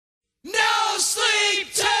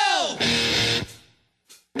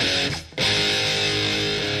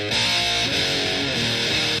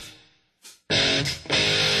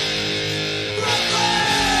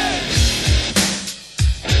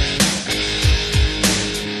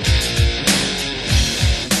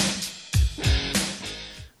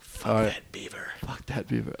Fat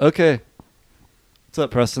Beaver. Okay. What's up,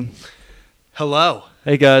 Preston? Hello.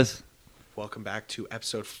 Hey, guys. Welcome back to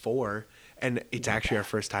episode 4. And it's actually our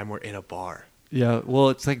first time we're in a bar. Yeah, well,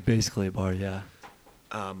 it's like basically a bar, yeah.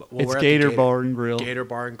 It's we're at Gator the Bar and Grill. Gator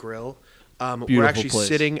Bar and Grill. We're Beautiful actually place.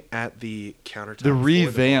 sitting at the countertop. The for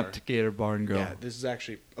revamped bar. Gator Bar and Grill. Yeah, this is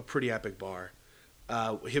actually a pretty epic bar.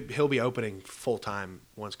 He'll be opening full time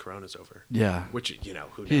once Corona's over. Yeah. Which, you know,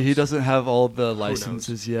 who knows? He doesn't have all the knows?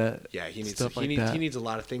 licenses yet. Yeah, he needs stuff he like needs that. he needs a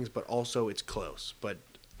lot of things, but also it's close. But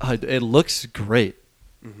It looks great.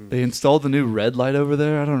 mhm. They installed the new red light over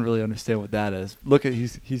there. I don't really understand what that is. Look at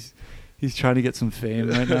he's trying to get some fame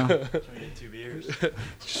right now. Trying to get 2 beers.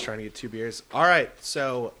 Just trying to get 2 beers. All right,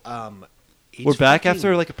 so We're back fucking-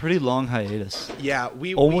 after like a pretty long hiatus. Yeah,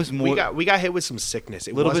 Almost we more- got hit with some sickness.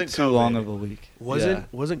 It A little bit wasn't too COVID. long of a week. Yeah.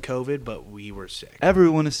 Wasn't COVID, but we were sick.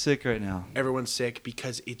 Everyone is sick right now. Everyone's sick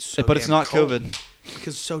because it's so But it's damn not cold. COVID.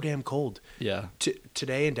 Because it's so damn cold. Yeah.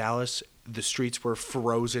 Today in Dallas, the streets were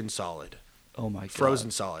frozen solid. Oh my god.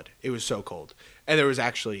 Frozen solid. It was so cold. And there was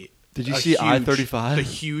actually Did you a see huge- I-35? The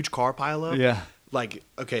huge car pileup. Yeah. Like,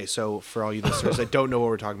 okay, so for all you listeners that don't know what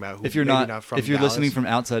we're talking about, who If you're maybe not, from if you're Dallas, listening from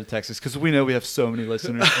outside of Texas, because we know we have so many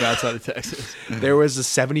listeners from outside of Texas. there was a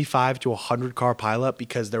 75 to 100 car pileup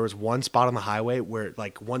because there was one spot on the highway where,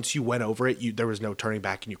 like, once you went over it, there was no turning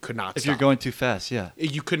back and you could not If stop. you're going too fast, yeah.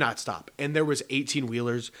 You could not stop. And there was 18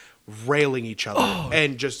 wheelers railing each other.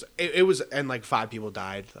 And just, it was, and like 5 people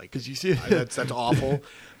died. Like, Did you see it? that's awful.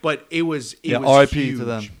 But it was RIP to huge.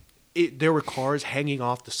 them. There were cars hanging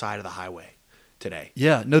off the side of the highway today.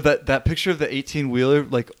 Yeah, no, that picture of the 18-wheeler,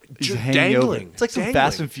 like, is Just hanging over. dangling. It's like some Dangling.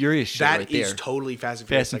 Fast and Furious shit That right is there. totally Fast and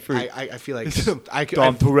Fast Furious. and Like, I feel like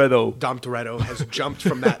Dom Toretto. Dom Toretto has jumped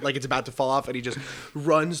from that, like it's about to fall off, and he just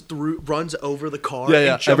runs over the car. Yeah, and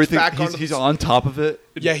yeah, jumps everything. Back He's on top of it.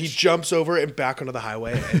 Yeah, he jumps over and back onto the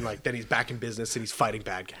highway, and like then he's back in business and he's fighting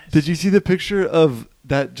bad guys. Did you see the picture of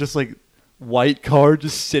that just, like, white car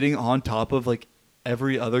just sitting on top of, like,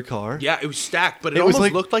 every other car? Yeah, it was stacked, but it, It was almost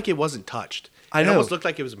like- looked like it wasn't touched. I It know. almost looked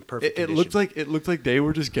like it was in perfect It condition. looked like they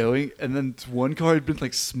were just going, and then one car had been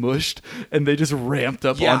like smushed, and they just ramped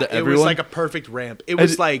up yeah, onto it everyone. was like a perfect ramp. It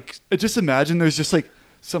was like I just imagine there's just like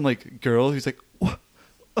some like girl who's like,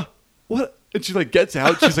 what? And she like gets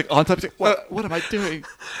out. She's like on top. She's like, what am I doing?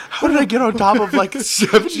 how did I get on top of like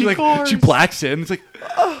 70 She like cars? she blacks in. It's like,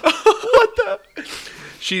 what the?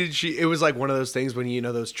 She it was like one of those things when you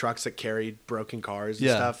know those trucks that carried broken cars and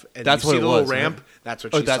Yeah, stuff. And that's you what see it the little was, ramp. right? That's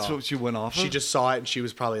what Oh, she that's saw. what she went off. She of? just saw it and she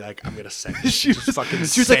was probably like, "I'm gonna send." she She just was, fucking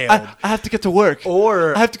she was like, sailed. I have to get to work.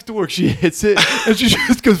 Or- I have to get to work. She hits it, and she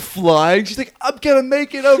just goes flying. She's like, I'm gonna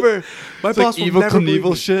make it over. My It's boss like will evil never believe Knievel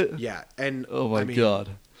me. shit. Yeah, and Oh my I mean, god.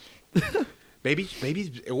 Maybe,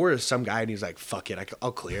 or some guy and he's like, "Fuck it,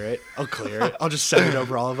 I'll clear it. I'll clear it. I'll just send it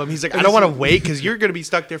over all of them." He's like, "I don't want to wait because you're gonna be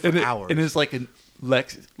stuck there for hours." And it's like a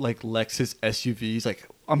Lexus SUV. He's like,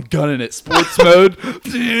 I'm gunning it, sports mode.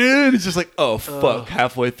 And he's just like, oh fuck,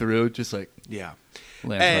 halfway through, just like yeah,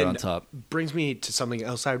 lands right and on top. brings me to something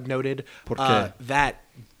else I've noted. Por qué? That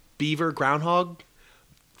beaver groundhog.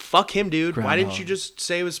 Fuck him, dude. Why didn't Groundhog. you just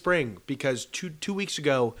say it was spring? Because two weeks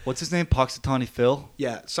ago, What's his name? Poxitani Phil.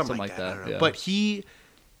 yeah, something like that. I don't know. yeah. But he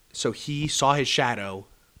saw his shadow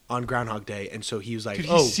on Groundhog Day, and so he was like, Dude,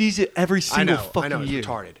 he "Oh, sees it every I single know, fucking I know, it's year.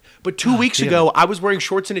 retarded." But 2 weeks damn ago, it. I was wearing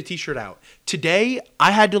shorts and a t-shirt out. Today, I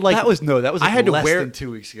had to like. That was I like had to less wear than 2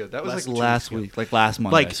 weeks ago. That was less like than 2 last weeks ago. week, like last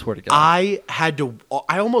Monday. like I swear to God.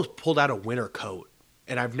 I almost pulled out a winter coat,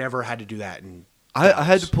 and I've never had to do that. And I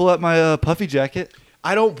had to pull out my puffy jacket,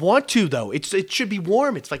 I don't want to though. It should be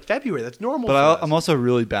warm. It's like February. That's normal. but for us. I'm also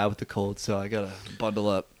really bad with the cold, so I gotta bundle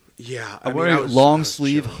up. yeah. I'm I mean, wearing I a was- long I was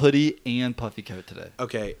sleeve chilling. hoodie and puffy coat today.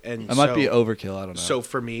 Okay, and I might be overkill. I don't know. So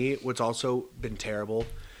for me, what's also been terrible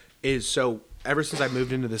is ever since I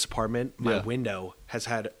moved into this apartment, my Yeah. window has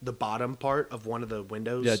had the bottom part of one of the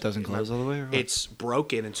windows. Yeah, it doesn't in my- close all the way, or what? It's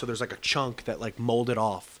broken, and so there's like a chunk that like molded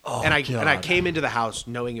off. Oh, and I God. came into the house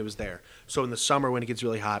knowing it was there. So in the summer when it gets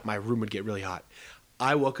really hot, my room would get really hot.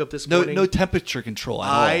 I woke up this morning. no temperature control at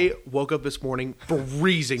all. I woke up this morning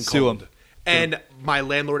freezing Sue cold. 'em. And my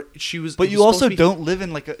landlord, she was. But it you was also supposed to be- don't live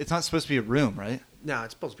in like it's not supposed to be a room, right? No,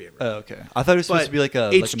 it's supposed to be a room. Oh, okay. I thought it was supposed But to be like a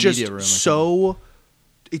it's like a just media room. or something.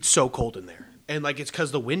 it's so cold in there, and like it's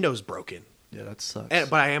because the window's broken. Yeah, that sucks.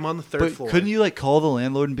 But I am on the third But floor. couldn't you like call the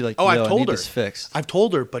landlord and be like, Oh, "Yo, I've I told need her. this fixed"? I've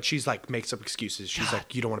told her, but she's like makes up excuses. She's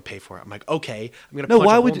like, "You don't want to pay for it." I'm like, "Okay, I'm gonna." No, punch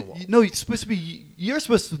why a hole would in the wall." no? It's supposed to be. You're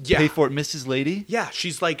supposed to Yeah. pay for it, Mrs. Lady. Yeah,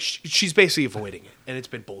 she's like, she's basically avoiding it, and it's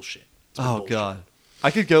been bullshit. It's been Oh bullshit. God,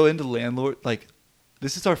 I could go into landlord like.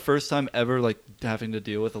 This is our first time ever like having to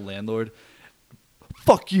deal with a landlord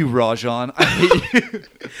Fuck you, Rajan. I hate you.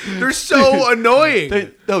 They're so annoying.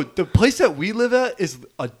 The place that we live at is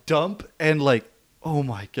a dump, and like, oh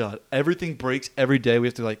my god, everything breaks every day. We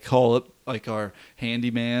have to like call up like our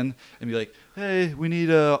handyman and be like, hey, we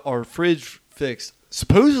need our fridge fixed.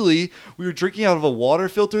 Supposedly, we were drinking out of a water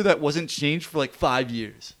filter that wasn't changed for like 5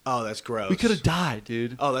 years. Oh, that's gross. We could have died,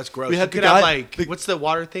 dude. Oh, that's gross. We had you could the have guy- like the- what's the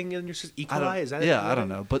water thing in your system? E. coli? Is that it? Yeah, I don't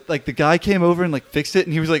know. But like the guy came over and like fixed it,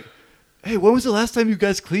 and he was like, hey, when was the last time you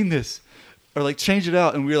guys cleaned this? Or like changed it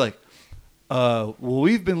out? And we were like, well,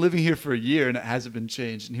 we've been living here for a year and it hasn't been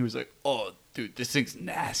changed. And he was like, oh, dude, this thing's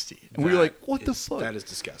nasty. And we were like, what the fuck? That is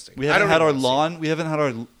disgusting. We I haven't don't had our even wanna see lawn. We haven't had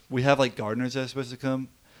our. We have like gardeners that are supposed to come.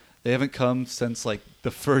 They haven't come since like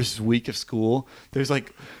the first week of school. There's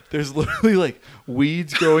literally like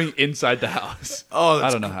weeds growing inside the house. Oh, I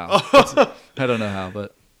that's don't know how. I don't know how,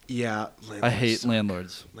 but it. Yeah, I hate suck.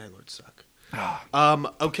 landlords. Landlords suck.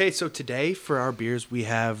 Okay, so today for our beers we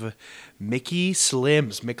have Mickey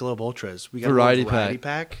Slims Michelob Ultras. We got Variety a little variety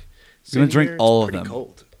pack. We're gonna sitting drink here. It's all of pretty them.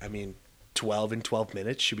 Cold. I mean, 12 in 12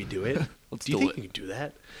 minutes. Should we do it? Let's do you do think it. we can do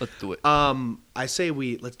that? Let's do it. I say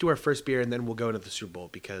let's do our first beer and then we'll go into the Super Bowl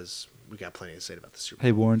because we got plenty to say about the Super Bowl.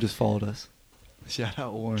 Hey, Warren just followed us. Shout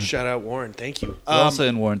out Warren. Shout out Warren, thank you. We're also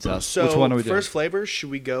in Warren's house. So Which one are we doing? first flavor, should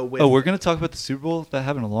we go with? Oh, we're gonna talk about the Super Bowl. That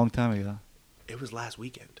happened a long time ago. It was last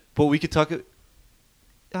weekend. But we could talk.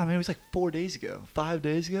 I mean, it was like 4 days ago, 5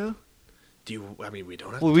 days ago. Do you? I mean, we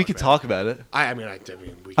don't have. Well, to we talk could about talk about it. it. I mean,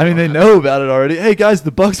 we. I mean, they don't know about it already. Hey guys,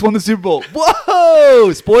 the Bucks won the Super Bowl.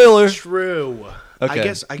 Whoa! Spoiler. have- True. Okay. I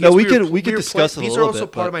guess. No, we were- could were discuss it a These little are also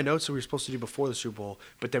bit, part but- of my notes that we were supposed to do before the Super Bowl,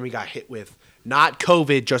 but then we got hit with not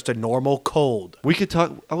COVID, just a normal cold. We could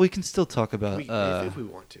talk. Oh, we can still talk about If we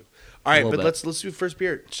want to. All right, little but bit. let's do first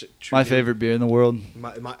beer. my favorite beer in the world.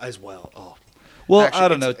 my as well. Oh. Well, Actually, I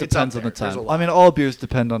don't know. It it's up depends on the there. There's a time. lot. I mean, all beers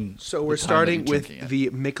depend on. So the we're time that starting you're with drinking it. the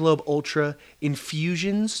Michelob Ultra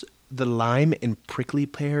Infusions, the lime and prickly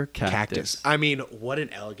pear cactus. I mean, what an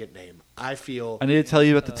elegant name. I feel. I need to tell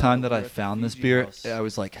you about the time that we're I at the found this Fiji beer. House I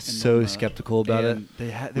was like in so Loma, skeptical about it. and they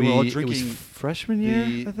were all It was drinking freshman year,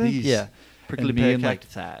 I think. these Yeah, prickly and me pear and, like,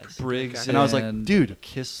 cacti. Briggs, Okay. and I was like, And dude,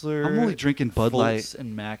 Kistler, I'm only drinking Bud Light. Fultz,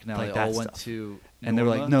 and Mac. Now like they all that went stuff. to And they were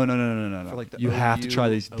like, Norma no. for, like, the You have to try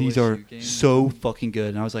these. These OSU are game. so fucking good.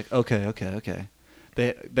 And I was like, okay.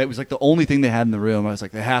 That was like the only thing they had in the room. I was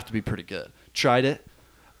like, they have to be pretty good. Tried it.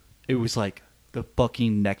 It was like the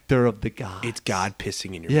fucking nectar of the gods. It's God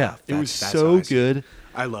pissing in your Yeah, mouth. it was That's so how I see it. good.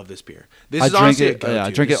 I love this beer. This I is drink honestly it- a go-to. yeah,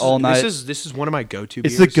 I drink This it all is- night. This is one of my go-to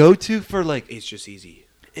It's beers. the go-to for like It's just easy.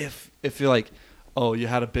 if you're like, oh, you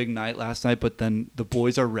had a big night last night, but then the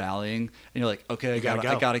boys are rallying, and you're like, okay, I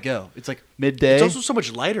gotta go. It's like midday. It's also so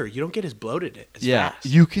much lighter. You don't get as bloated as yeah, fast.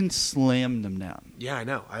 you can slam them down. Yeah, I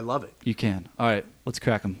know. I love it. You can. All right, let's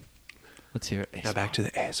crack them. Let's hear it. Now back to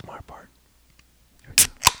the ASMR part.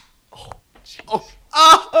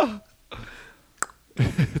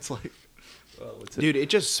 It's like, what's it? Dude, it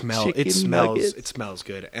just smells. It Chicken smells. nuggets. It smells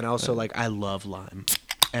good. And also, like, I love lime,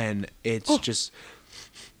 and it's just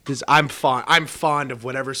this. I'm fond of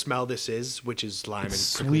whatever smell this is, which is lime and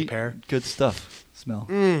prickly Sweet, pear. good stuff. Smell.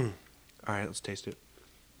 All right, let's taste it.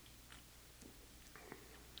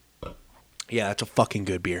 Yeah, that's a fucking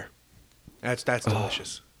good beer. That's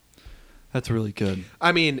delicious. That's really good.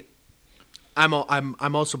 I mean, I'm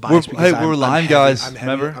also biased We're- because hey, we're I'm lime heavy- guys, I'm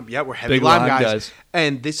heavy- remember? yeah, we're heavy Big lime, lime guys. guys.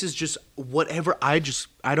 And this is just whatever. I guess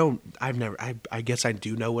I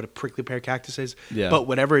do know what a prickly pear cactus is. Yeah. But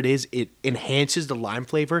whatever it is, it enhances the lime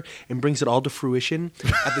flavor and brings it all to fruition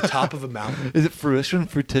at the top of a mountain. Is it fruition?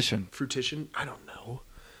 Fruition. Fruition? I don't know.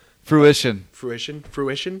 Fruition.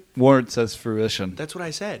 Fruition? Warren says fruition. That's what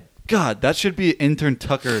I said. God, that should be intern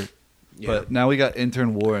Tucker. Yeah. But now we got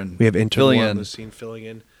intern Warren. We have intern filling Warren in. on the scene filling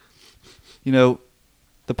in. You know,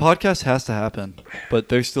 the podcast has to happen, but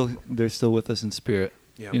they're still with us in spirit.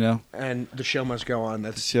 Yeah. You know. And the show must go on.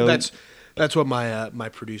 That's Show- that's what my my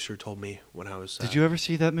producer told me when I was. Did you ever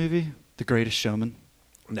see that movie, The Greatest Showman?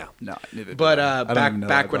 No. No, neither. But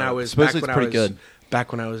back when I was supposedly it's pretty good.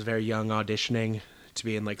 Back when I was very young, auditioning to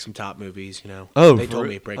be in like some top movies, you know. Oh, they told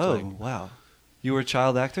me break Oh, leg. wow. You were a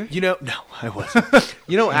child actor? You know, no, I wasn't.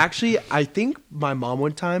 You know, actually, I think my mom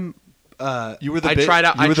one time. You were the I tried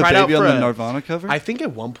out. You were I tried the baby out on for the a- Nirvana cover. I think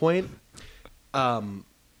at one point,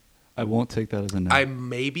 I won't take that as a no. I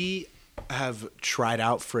maybe have tried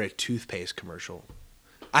out for a toothpaste commercial.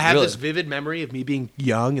 I have Really? this vivid memory of me being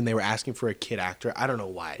young and they were asking for a kid actor. I don't know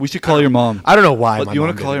why. We should call your mom. I don't know why. But my you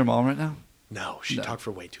want mom to call did your it. mom right now? No, she No. talked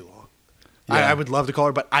for way too long. Yeah. I would love to call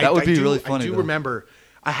her, but That would I be do, really funny, I do though. remember.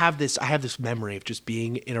 I have this memory of just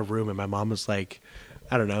being in a room and my mom was like,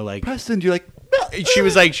 I don't know, like Preston, you're like, she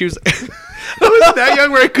was like, I was that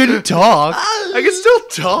young where I couldn't talk. I could still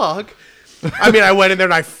talk. I mean, I went in there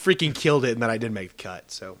and I freaking killed it, and then I did make the cut.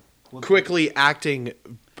 So quickly acting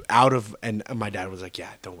out of, and my dad was like, "Yeah,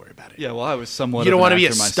 don't worry about it. Yeah, well, I was somewhat. You don't want want to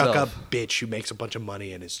to be a stuck-up bitch who makes a bunch of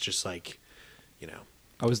money and it's just like, you know."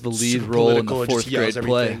 I was the lead super role in political the and just fourth yells grade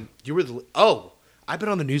play. everything. You were the I've been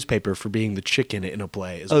on the newspaper for being the chicken in a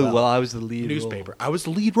play as Oh well. well, I was the lead newspaper. role. I was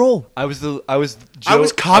the lead role. I was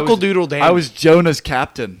Cockle-doodle Dandy. I was Jonah's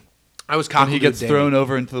captain. I was When cockle he gets thrown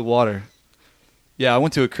over into the water. Yeah, I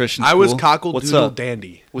went to a Christian school. I was cockle What's doodle up?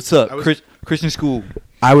 dandy. What's up? I was- Christian school.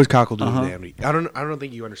 I was cockle doodle Uh-huh. dandy. I don't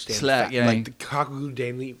think you understand. the Slack fact. gang. Like the cockle doodle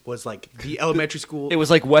dandy was like the elementary school. It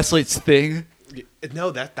was like Wesley's thing.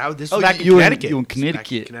 No, this was back in you Connecticut. You in This was back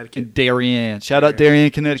Connecticut. Connecticut. In Darien. Shout out Darien,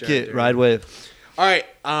 Connecticut. Darien. Ride wave. All right,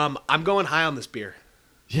 I'm going high on this beer.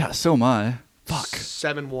 Yeah, so am I. Fuck.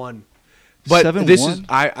 7-1. But 7-1? this is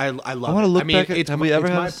I love. I wanna it. look I mean, back at- it's have my- we ever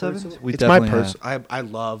it's had my a seven? personal- We it's my definitely personal. I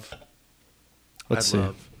love. Let's I see.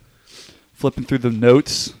 love. Flipping through the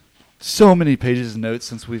notes. So many pages of notes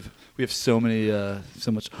since we have so many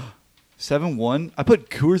so much. 7-1. I put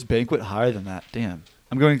Coors Banquet higher than that. Damn.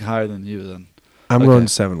 I'm going higher than you then. I'm Okay. going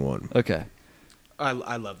 7-1. Okay.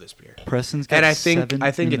 I love this beer. Preston's got And I think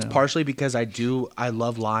 7 it's now. partially because I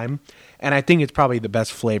love lime, and I think it's probably the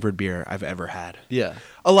best flavored beer I've ever had. Yeah.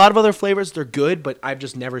 A lot of other flavors they're good, but I've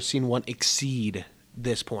just never seen one exceed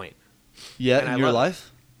this point. Yeah, And I in your love it.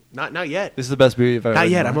 life? Not yet. This is the best beer you've ever Not had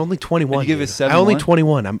in yet. your I'm life? only 21. And you give it dude. I'm only 7-1?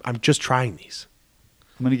 21. I'm just trying these.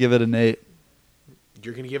 I'm going to give it an 8.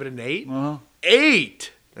 You're gonna give it an 8? Uh-huh.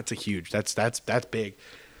 8. That's a huge. That's big.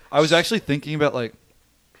 I was actually thinking about like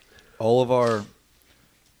all of our.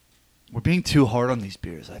 We're being too hard on these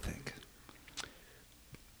beers, I think.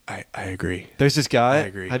 I agree. There's this guy. I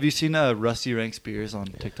agree. Have you seen Rusty Ranks Beers on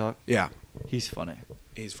TikTok? Yeah, He's funny.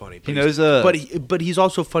 he's funny. He but he's- knows. but he's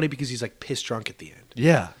also funny because he's like piss drunk at the end.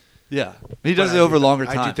 Yeah, yeah. He does But it over longer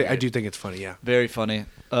I time. I do think it's funny. Yeah. Very funny.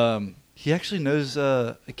 He actually knows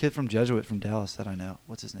a kid from Jesuit from Dallas that I know.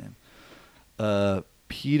 What's his name?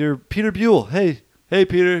 Peter Buell. Hey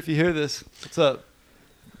Peter, if you hear this, what's up?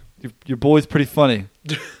 Your boy's pretty funny.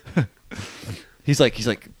 he's like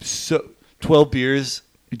so 12 beers.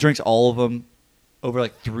 He drinks all of them over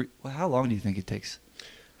like 3. Well, how long do you think it takes?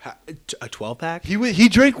 A 12-pack? He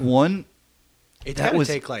drank one. It that had to was-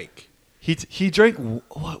 take like. He drank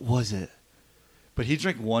what was it? But he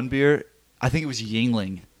drank one beer. I think it was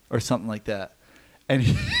Yingling or something like that. And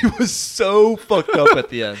he was so fucked up at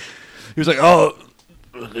the end. He was like, "Oh,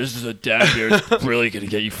 this is a dad beer. It's really gonna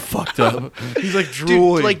get you fucked up." He's like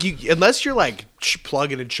drooling. Dude, like you, unless you're like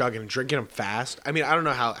plugging and chugging and drinking them fast. I mean, I don't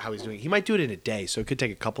know how he's doing it. He might do it in a day, so it could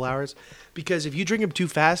take a couple hours. Because if you drink them too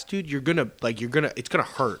fast, dude, it's gonna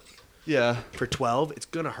hurt. Yeah, For 12, it's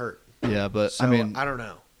gonna hurt. yeah, but So, I mean, I don't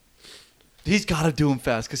know. he's got to do them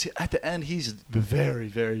fast because at the end he's very,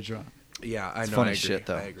 very drunk. Yeah, I It's know. funny I agree. shit,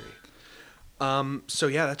 though. I agree. So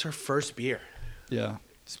yeah, that's our first beer. Yeah.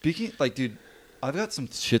 Speaking, like, dude, I've got some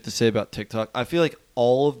shit to say about TikTok. I feel like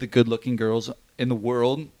all of the good-looking girls in the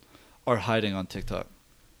world are hiding on TikTok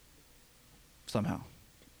somehow.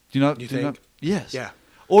 Do you not? You do you think? not- yes. Yeah.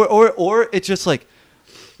 Or it's just like,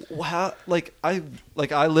 how? Like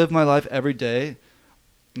I live my life every day.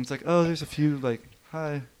 And it's like, oh, there's a few like,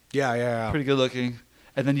 hi, Yeah. pretty good-looking,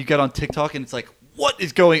 and then you get on TikTok and it's like, what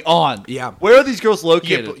is going on? Yeah. Where are these girls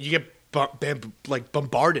located? You get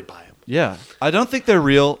bombarded by them. Yeah, I don't think they're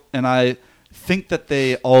real, and I think that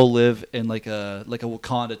they all live in like a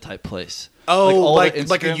Wakanda type place. Oh, all like the a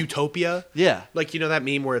Instagram- utopia. Yeah, Like that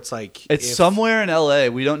meme where it's like it's if- somewhere in LA.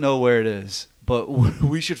 We don't know where it is, but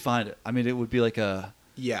we should find it. I mean, it would be like a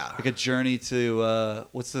journey to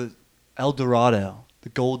what's the El Dorado, the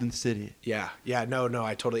Golden City. Yeah. No,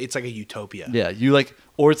 I totally. It's like a utopia. Yeah, you like,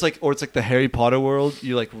 or it's like the Harry Potter world.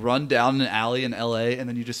 You like run down an alley in LA, and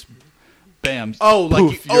then you just, bam. Oh, like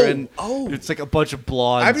poof, you- you're oh, in. oh. It's like a bunch of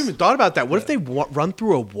blondes. I haven't even thought about that. What if they run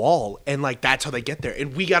through a wall and like that's how they get there,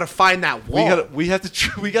 and we got to find that wall? We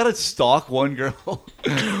gotta stalk one girl.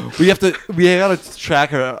 we gotta track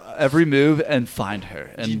her every move and find her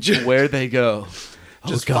and where they go.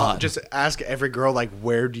 Just ask every girl like,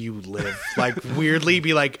 where do you live? Like weirdly,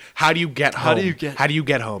 be like, how do you get home? How do you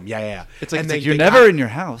get home? Yeah. It's like, And it's then like you're they never got- in your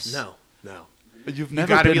house. No. But you've You never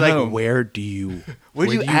got to been be like, home. where do you? Where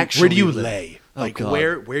do you Where actually do you live? lay? Oh, Like God.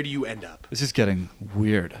 where do you end up? This is getting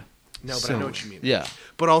weird. No, but I know what you mean. Yeah.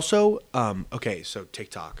 But also, okay, so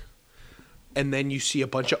TikTok, and then you see a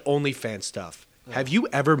bunch of OnlyFans stuff. Have you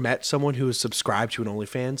ever met someone who is subscribed to an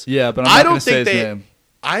OnlyFans? Yeah, but I'm not gonna say his name.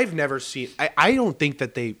 I've never seen. I don't think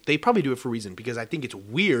that they probably do it for a reason because I think it's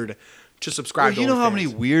weird to subscribe. You to know how OnlyFans. many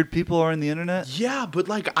weird people are in the internet? Yeah, but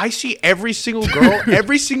like I see every single girl,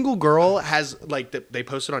 every single girl has like they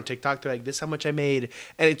posted on TikTok. They're like, "This is how much I made,"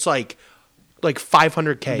 and it's like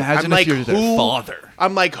 500K. Imagine I'm if like, you're their father.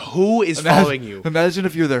 I'm like, who is following you? Imagine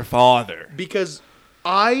if you're their father. Because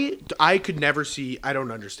I could never see. I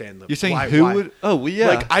don't understand them. You're saying why, who why? would? Oh, well, yeah.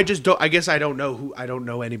 Like I just don't. I guess I don't know who. I don't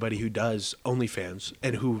know anybody who does OnlyFans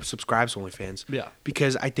and who subscribes to OnlyFans. Yeah.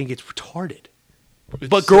 Because I think it's retarded. It's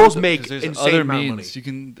But so girls dumb, make 'cause there's insane other amount of means. money. You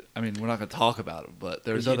can. I mean, we're not going to talk about it, but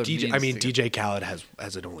there's other DJ, means. I mean, to get- DJ Khaled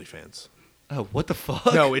has an OnlyFans. Oh, what the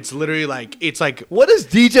fuck? No, it's literally like What does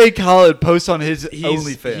DJ Khaled post on his he's,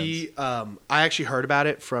 OnlyFans? I actually heard about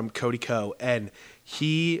it from Cody Ko, and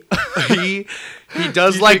he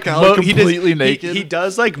does DJ like Khaled he completely does, naked? He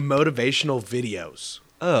does like motivational videos,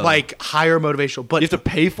 Oh. like higher motivational. But You have to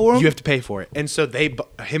pay for him. you have to pay for it, and so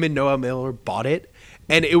him and Noah Miller bought it,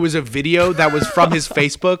 and it was a video that was from his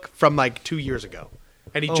Facebook from like 2 years ago,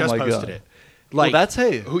 and he Oh just my posted God. it. Well, Like that's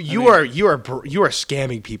hey. who I you mean- are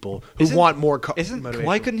scamming people who Isn't- want more. Isn't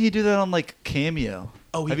why couldn't he do that on like Cameo?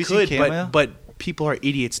 Oh, he Have you could, seen Cameo? but people are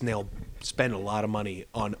idiots and they'll spend a lot of money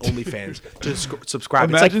on OnlyFans to subscribe.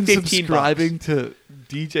 Imagine it's like 15 subscribing bucks. to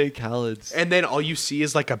DJ Khaled's. And then all you see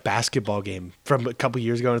is like a basketball game from a couple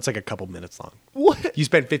years ago, and it's like a couple minutes long. What? You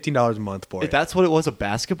spend $15 a month for it. That's what it was, a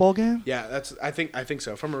basketball game? Yeah, that's. I think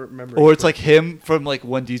so. If I'm remembering. Or it's like him from like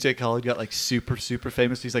when DJ Khaled got like super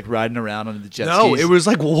famous. He's like riding around on the jet no, skis. it was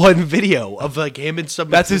like one video of like him and some.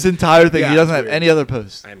 That's his entire thing. Yeah, He doesn't it's have weird. any other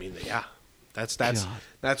posts. I mean, yeah, that's God.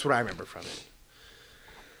 that's what I remember from it.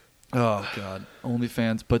 Oh god,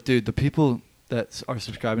 OnlyFans. But dude, the people that are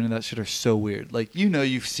subscribing to that shit are so weird. Like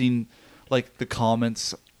you've seen like the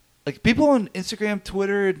comments. Like people on Instagram,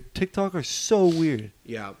 Twitter, and TikTok are so weird.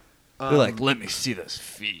 Yeah, They're like, "Let me see those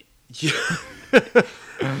feet." yeah.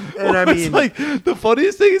 And I It's mean, like the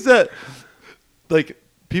funniest thing is that like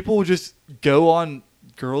people will just go on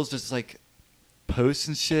girls just like posts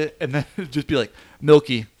and shit, and then just be like,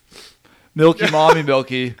 "Milky, mommy,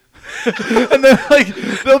 Milky," and then like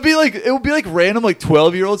they'll be like, it will be like random like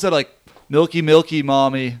 12-year-olds that are like Milky,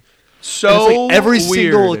 mommy. And so it's like every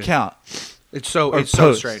weird. single account It's so or it's so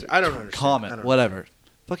post, strange. I don't understand. I comment, don't whatever.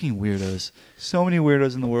 Fucking weirdos. So many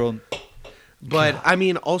weirdos in the world. But God. I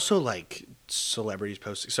mean, also like celebrities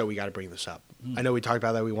posting. So we got to bring this up. I know we talked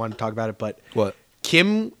about that. We want to talk about it, but What?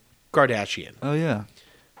 Kim Kardashian. Oh yeah.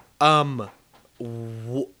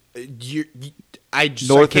 I just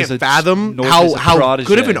North I is can't a- fathom North is a how prodigy.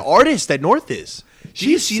 good of an artist that North is. Do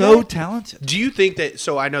you She's see so that? talented. Do you think that?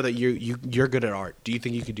 So I know that you're good at art. Do you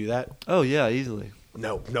think you could do that? Oh yeah, easily.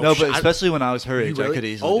 No, No, but especially when I was her You age, I really? could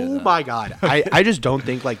easily. Oh do that. my god! I just don't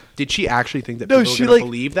think like. Did she actually think that No, people she, were gonna like-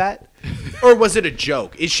 believe that, or was it a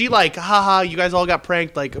joke? Is she like, haha, you guys all got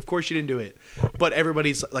pranked? Like, of course you didn't do it, but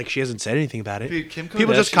everybody's like, she hasn't said anything about it. Dude, Kim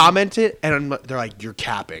People just Kardashian- comment it, and they're like, you're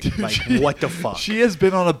capping. Like, what the fuck? She has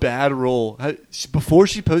been on a bad roll. Before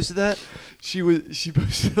she posted that, she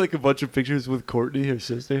posted like a bunch of pictures with Courtney, her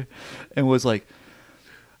sister, and was like,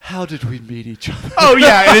 "How did we meet each other?" Oh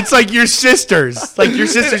yeah, and it's like your sisters, like your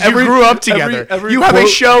sisters. Every- you grew up together. every you have a quote-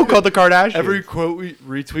 show called The Kardashians. Every quote we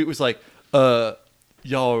retweet was like,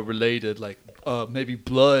 "Y'all are related." Like, maybe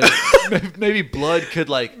blood, maybe blood could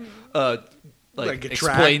like like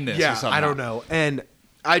explain this. Yeah, or something. I don't know, and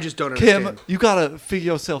I just don't Kim, understand. you gotta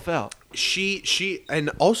figure yourself out. She and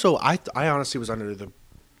also I honestly was under the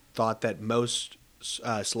thought that most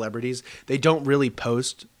celebrities, they don't really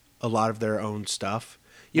post a lot of their own stuff.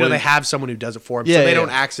 You know, Well, they have someone who does it for them, Yeah, so they yeah, don't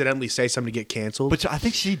yeah. accidentally say something to get canceled. But I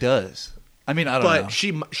think she does. I mean, I don't know.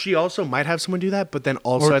 But she also might have someone do that, but then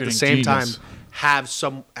also at the Marketing same genius. time have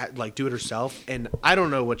some like do it herself. And I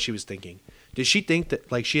don't know what she was thinking. Did she think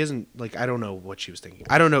that like she hasn't like I don't know what she was thinking.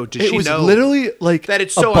 I don't know. Did It she was know literally like that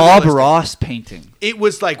it's so a Bob unrealistic? Ross painting. It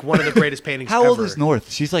was like one of the greatest paintings. How old ever. is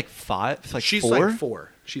North? She's like 5. Like She's 4? like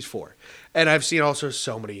 4. She's 4. And I've seen also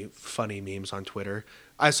so many funny memes on Twitter.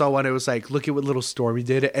 I saw one. It was like, look at what little Stormy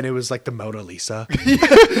did, and it was like the Mona Lisa.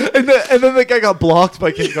 and then the guy got blocked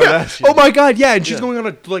by Kim Kardashian. Oh my god, yeah. And she's Yeah. going on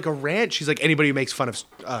a rant. She's like, anybody who makes fun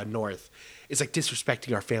of North is like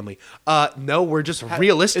disrespecting our family. No, we're just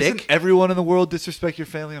realistic. Isn't everyone in the world disrespect your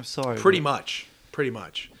family? I'm sorry. Pretty but- much. Pretty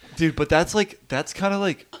much. Dude, but that's kind of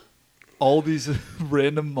like all these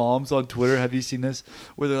random moms on Twitter. Have you seen this?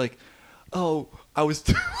 Where they're like, "Oh, I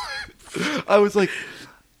was like,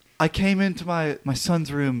 I came into my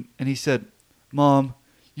son's room and he said, 'Mom,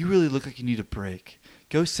 you really look like you need a break.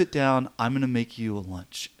 Go sit down. I'm gonna make you a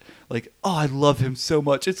lunch.'" Like, oh, I love him so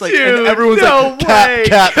much. It's like, and Dude, everyone's no like, "Cap, way."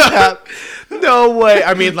 cap." No way.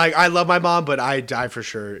 I mean, like, I love my mom, but I for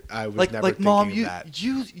sure, I was Like, never like, thinking Mom, of you that.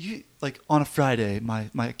 like on a Friday,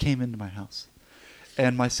 I came into my house,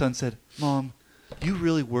 and my son said, "Mom, you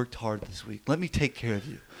really worked hard this week. Let me take care of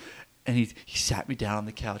you." And he sat me down on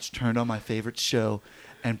the couch, turned on my favorite show,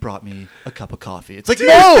 and brought me a cup of coffee. It's like, Dude,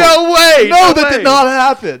 no way, that way. did not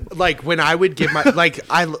happen. Like when I would give my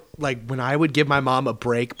when I would give my mom a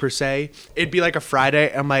break per se, it'd be like a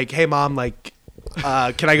Friday. I'm like, hey mom, like,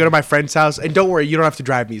 can I go to my friend's house? And don't worry, you don't have to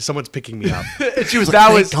drive me. Someone's picking me up. And she was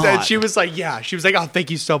like, "Thank God." And she was like, yeah. She was like, oh, thank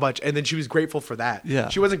you so much. And then she was grateful for that. Yeah.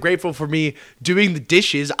 She wasn't grateful for me doing the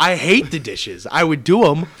dishes. I hate the dishes. I would do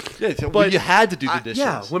them. Yeah, so when you had to do the dishes.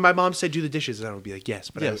 Yeah. When my mom said do the dishes, then I would be like, yes.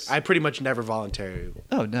 But Yes. I pretty much never voluntarily.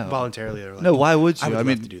 Oh, no. Voluntarily. Or like, No, why would you? I would I love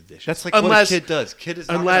mean, to do the dishes. that's like Unless- what a kid does. Kid is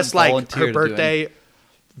not Unless gonna like volunteer her to do birthday,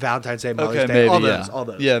 Valentine's Day, Mother's Okay, Day, maybe, all yeah. those, all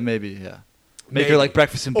those. Yeah, maybe, yeah. Make Maybe. her like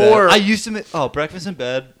breakfast in bed. Or- I used to make breakfast in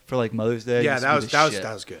bed for like Mother's Day. Yeah, used to that be was the that was shit.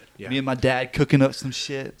 that was good. Yeah. Me and my dad cooking up some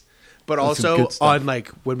shit. But That's some also good stuff. on like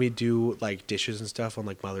when we do like dishes and stuff on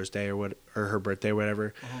like Mother's Day or her birthday or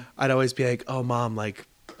whatever, I'd always be like, "Oh mom, like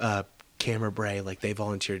Cameron Bray, like they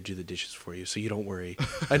volunteered to do the dishes for you, so you don't worry.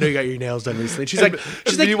 I know you got your nails done recently." And she's like,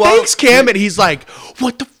 meanwhile- "Thanks, Cam," and he's like,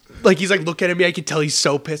 "What the?" Like he's like looking at me. I can tell he's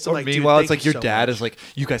so pissed. I'm Or like, "Dude, meanwhile, it's thank like you your so dad much." is like,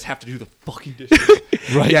 "You guys have to do the fucking dishes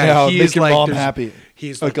right Yeah, now. he Make is your like- mom there's- happy."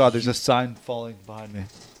 he's Oh like- God, there's a sign falling behind me.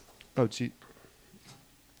 Oh gee.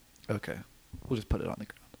 Okay, we'll just put it on the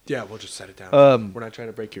ground. Yeah, we'll just set it down. We're not trying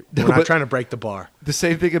to break No, We're not but- trying to break the bar. The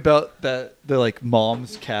same thing about that. The like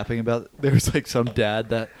moms capping about. There was like some dad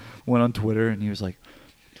that went on Twitter and he was like,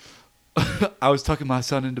 I was tucking my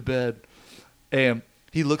son into bed, and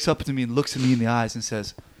he looks up to me and looks at me in the eyes and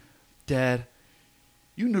says, "Dad,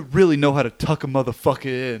 you really know how to tuck a motherfucker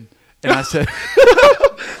in." And I said,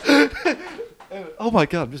 "Oh my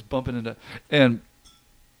God, I'm just bumping into." And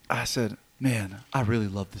I said, "Man, I really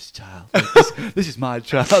love this child. Like, this is my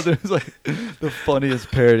child." It was like the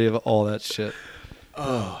funniest parody of all that shit.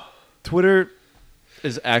 Twitter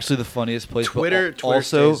is actually the funniest place. Twitter but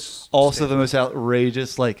also stays- the most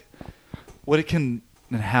outrageous. Like what it can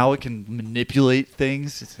and how it can manipulate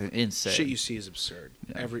things. It's insane. Shit you see is absurd.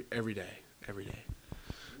 Yeah. Every day.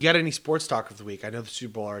 You got any sports talk of the week? I know the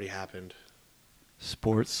Super Bowl already happened.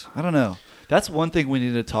 Sports. I don't know. That's one thing we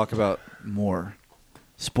need to talk about more.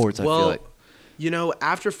 Sports. I feel like. You know,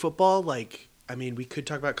 after football, like, I mean, we could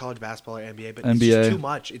talk about college basketball or NBA, but NBA. it's just too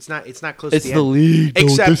much. It's not close It's to the the end. league. though,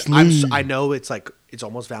 Except this league. I know it's like it's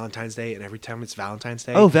almost Valentine's Day, and every time it's Valentine's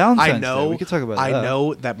Day, Oh, Valentine's I know, Day. We could talk about I that.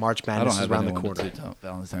 know that March I don't Madness is have around the anyone corner. to do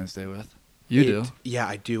Valentine's Day with. You do. Yeah,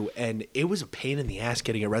 I do, and it was a pain in the ass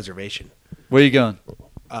getting a reservation. Where are you going?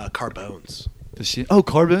 Carbone's. Does she? Oh,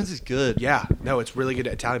 Carbone's is good. Yeah, no, it's really good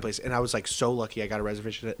Italian place, and I was like so lucky. I got a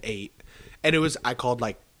reservation at 8, and I called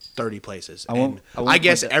like 30 places. I won't- And I won't I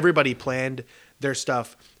guess put that- everybody planned their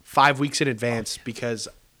stuff 5 weeks in advance because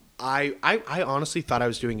I honestly thought I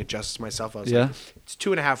was doing it justice to myself. I was Yeah. like, it's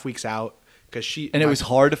 2.5 weeks out because And it was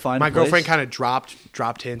hard to find. My a place? girlfriend kind of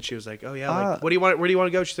dropped hints. She was like, "Oh yeah, like, what do you want? Where do you want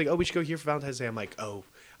to go?" She's like, "Oh, we should go here for Valentine's Day." I'm like, "Oh,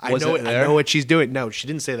 I Was know it it. I there? know what she's doing." No, she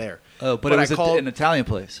didn't say there. Oh, but it was I called, an Italian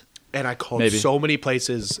place. and I called Maybe. so many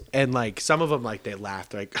places, and like some of them, like they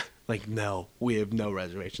laughed, like no, we have no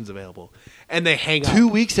reservations available, and they hang up. 2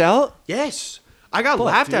 weeks out. Yes, I got Fuck,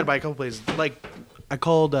 laughed dude. at by a couple places. Like I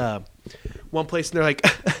called one place, and they're like,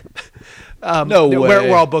 No way.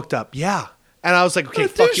 we're all booked up." Yeah, and I was like, "Okay,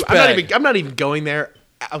 What a fuck you. douchebag. I'm not even going there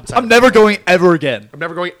outside. I'm never going ever again. I'm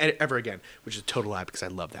never going ever again," which is a total lie because I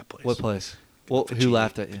love that place. What place? Well, who Ficini,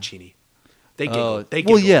 laughed at you? Ficini. They Oh, giggled. They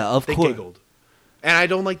well, giggled. yeah, of they course. Giggled. And I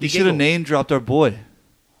don't like the You should have giggle. name dropped our boy.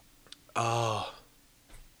 Oh,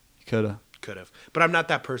 You coulda. could have. But I'm not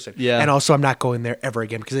that person. Yeah. And also, I'm not going there ever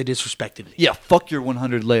again because they disrespected me. Yeah, fuck your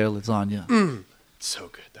 100 layer lasagna. It's so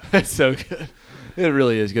good, though. It's so good. It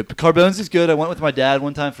really is good. But Carbone's is good. I went with my dad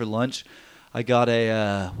one time for lunch. I got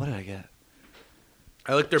a what did I get?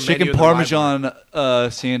 I looked their Chicken menu in the library.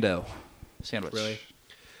 Parmesan sando sandwich. Really?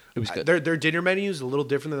 It was good. Their dinner menu is a little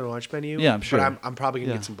different than their lunch menu. Yeah, I'm sure. But I'm probably going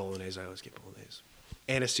to Yeah. get some bolognese. I always get bolognese.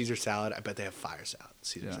 And a Caesar salad. I bet they have fire salad,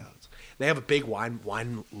 Caesar Yeah. salads. They have a big wine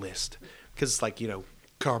list because it's like,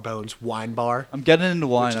 Carbone's wine bar. I'm getting into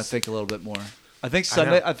wine. Which I is- think a little bit more. I think I know.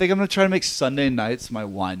 Sunday. I think I'm gonna try to make Sunday nights my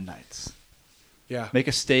wine nights. Yeah. Make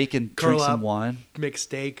a steak and Curl drink some up. wine. Make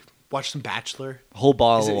steak. Watch some Bachelor. A whole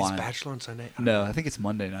bottle Is of it wine. Bachelor on Sunday? I don't No, know. I think it's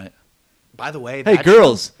Monday night. By the way, Hey, Bachelor-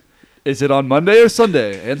 girls, is it on Monday or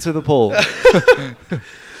Sunday? Answer the poll.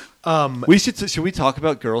 We should we talk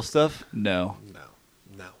about girl stuff? No.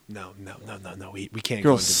 No. We can't.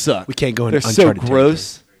 Girls go into, suck. We can't go into They're so uncharted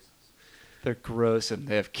gross. They're gross and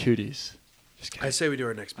they have cuties. Just territory. kidding. I say we do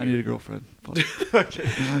our next. I need a girlfriend. Fuck.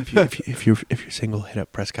 if you're single, hit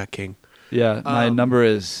up Prescott King. Yeah, my number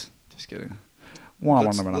is. Just kidding.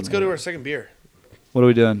 Let's go to our second beer. What are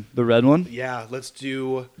we doing? The red one? Yeah, let's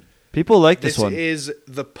do. People like this one. This is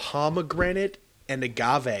the pomegranate and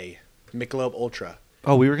agave Michelob Ultra.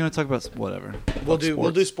 Oh, we were gonna talk about whatever. We'll do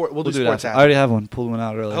it sports. after. I already have one. Pulled one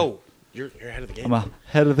out earlier. Oh, you're ahead of the game. I'm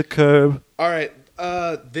ahead of the curve. All right,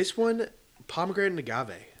 this one, pomegranate and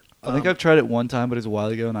agave. I think I've tried it one time, but it's a while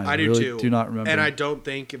ago, and I do really too. do not remember. And I don't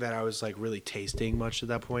think that I was like really tasting much at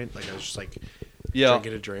that point. Like I was just like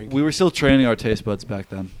drinking a drink. We were still training our taste buds back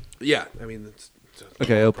then. Yeah, I mean, it's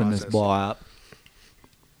Okay, open process. this ball app.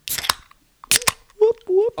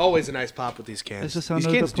 Always a nice pop with these cans. It's the sound These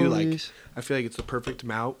of cans the do like. police. I feel like it's the perfect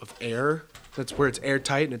amount of air. That's where it's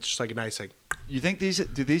airtight, and it's just like a nice like. You think do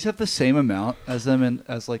these have the same amount as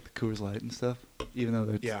as like the Coors Light and stuff, even though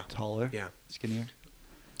they're taller, skinnier?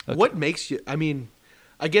 Okay. What makes you? I mean,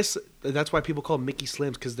 I guess that's why people call them Mickey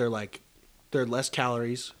Slims because they're less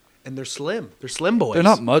calories and they're slim. They're slim boys. They're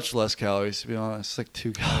not much less calories, to be honest. It's like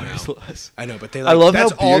 2 calories less. I know, but they. I love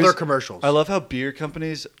that's how all beers- their commercials. I love how beer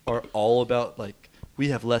companies are all about like we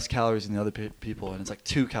have less calories than the other people, and it's like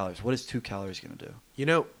 2 calories. What is 2 calories gonna do? You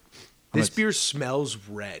know, this much- beer smells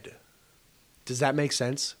red. Does that make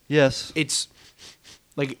sense? Yes. It's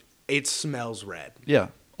like it smells red. Yeah.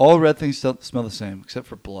 All red things smell the same except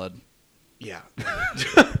for blood. Yeah.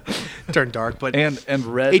 Turn dark, but And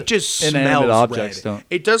red. it just inanimate smells objects red. don't.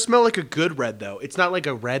 It does smell like a good red though. It's not like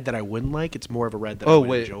a red that I wouldn't like. It's more of a red that I Oh, would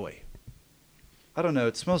wait. enjoy. I don't know.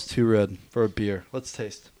 It smells too red for a beer. Let's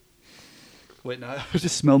taste. Wait, no. I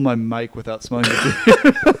just smelled my mic without smelling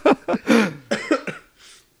the beer.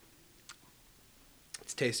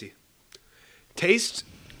 It's tasty. Tastes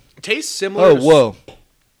similar. Oh,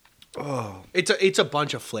 whoa. It's a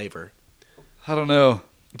bunch of flavor. I don't know.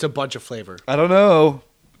 It's a bunch of flavor. I don't know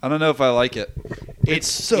if I like it. It's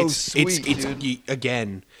so sweet, dude.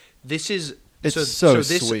 Again, this is It's so so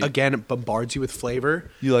this sweet. again bombards you with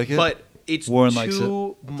flavor. You like it? But it's Warren likes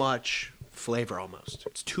too much flavor almost.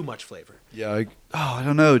 It's too much flavor. Yeah. I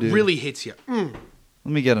don't know, dude. Really hits you. Let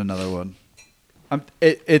me get another one.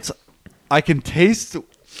 I can taste,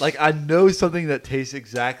 like, I know something that tastes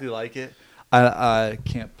exactly like it. I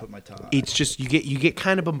can't put my tongue on it. It's just you get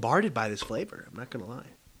kind of bombarded by this flavor. I'm not gonna lie.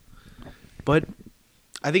 But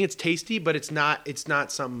I think it's tasty, but it's not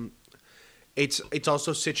something. It's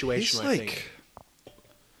also situational. I think.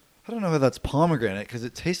 I don't know how that's pomegranate because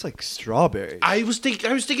it tastes like strawberry. I was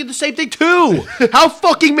thinking the same thing too. How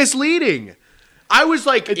fucking misleading! I was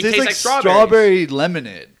like, it tastes like strawberry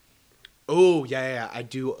lemonade. Oh yeah, I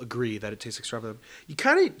do agree that it tastes like strawberry. You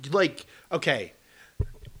kind of like okay.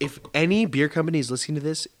 If any beer company is listening to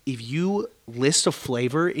this, if you list a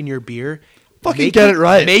flavor in your beer, fucking get it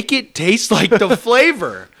right. Make it taste like the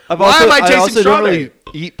flavor. I also don't really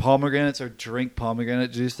eat pomegranates or drink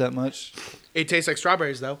pomegranate juice that much. It tastes like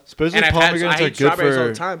strawberries though. Supposedly pomegranates are good strawberries all for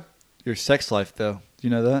the time. your sex life, though. Do you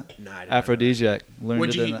know that? No, I didn't Aphrodisiac. Learned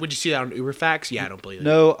Would it. you see that on Uberfacts? Yeah, I don't believe it.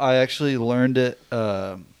 No, I actually learned it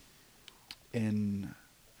in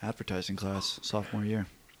advertising class sophomore year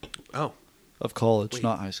Oh, of college, wait,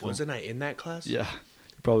 not high school. Wasn't I in that class? Yeah,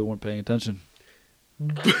 you probably weren't paying attention.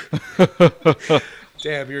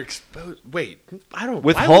 Damn, you're exposed. Wait, I don't.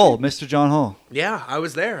 With why Hall, would Mr. John Hall. Yeah, I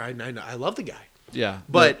was there. I love the guy. Yeah,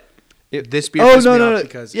 But it, this beer. oh pissed me no, off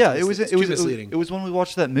because yeah, it's it too was misleading. It was when we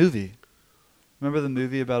watched that movie. Remember the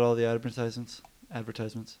movie about all the advertisements?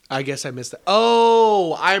 I guess I missed that.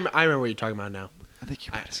 Oh, I remember what you're talking about now. I think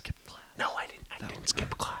you might have skipped class. No, I didn't. I didn't skip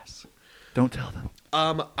class. Don't tell them.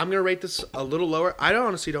 I'm gonna rate this a little lower. I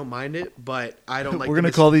honestly don't mind it, but I don't like. We're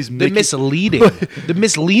gonna call these the Mickey- misleading, the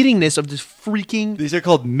misleadingness of this freaking These are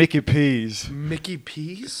called Mickey P's. Mickey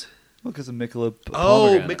P's. Well, because of Michelob.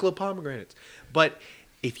 Oh, pomegranate. Michelob pomegranates. But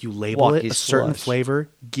if you label it Walkie a certain slush. flavor,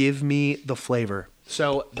 give me the flavor.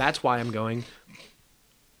 So that's why I'm going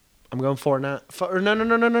 4.9.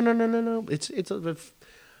 No.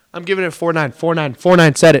 I'm giving it a 4.9. 4.9.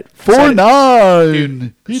 4.9 said it. 4.9.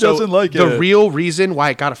 Dude, He so doesn't like it. The real reason why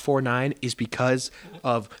it got a 4.9 is because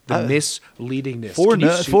of the misleadingness.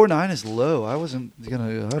 4.9 is low. I wasn't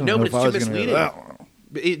gonna. I don't No, know but if it's I too was gonna. misleading. Go,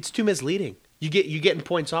 It's too misleading. You're getting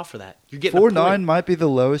points off for that. You're getting a 4.9 point. might be the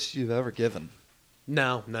lowest you've ever given.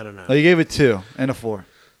 No. Oh, you gave it 2 and a 4.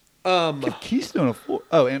 Um, Give Keystone a 4.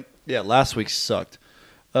 Oh, and yeah, last week sucked.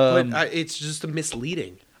 but it's just a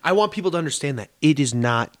misleading. I want people to understand that it does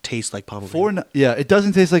not taste like pomegranate. Yeah, it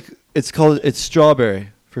doesn't taste like it's strawberry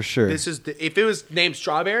for sure. This is if it was named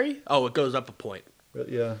strawberry, it goes up a point.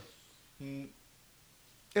 Yeah.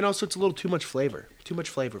 And also, it's a little too much flavor. Too much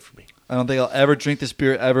flavor for me. I don't think I'll ever drink this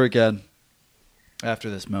beer ever again after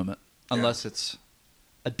this moment, unless it's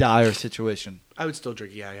a dire situation. I would still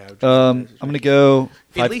drink. Yeah. I would drink I'm gonna go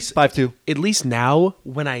At least- 5-2. At least now,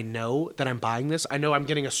 when I know that I'm buying this, I know I'm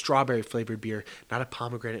getting a strawberry flavored beer, not a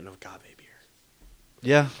pomegranate and agave beer.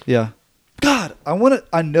 Yeah. God,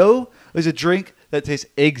 I know there's a drink that tastes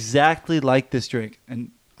exactly like this drink,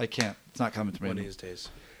 and I can't. It's not coming to me. One of anymore. these days.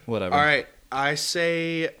 Whatever. All right. I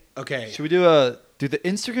say, okay. Should we do the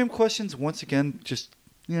Instagram questions once again? Just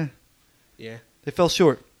Yeah. they fell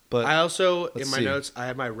short. But I also, let's in my see. notes, I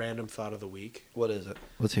have my random thought of the week. what is it?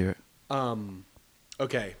 Let's hear it.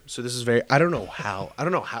 Okay, so this is very. I don't know how.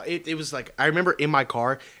 It was like I remember in my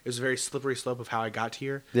car. It was a very slippery slope of how I got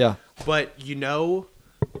here. Yeah. But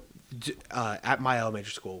at my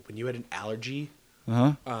elementary school, when you had an allergy,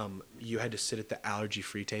 you had to sit at the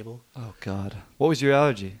allergy-free table. Oh God. What was your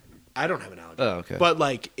allergy? I don't have an allergy. Oh, okay. But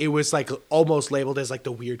like it was like almost labeled as like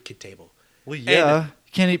the weird kid table. Well, yeah.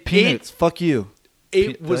 You can't eat peanuts. Fuck you.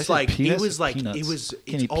 It Did I was say like penis it was or like peanuts? it was.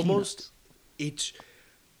 Can't It's eat almost. It's.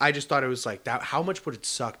 I just thought it was like that. How much would it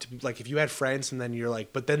suck to be like if you had friends and then you're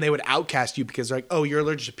like, but then they would outcast you because they're like, oh, you're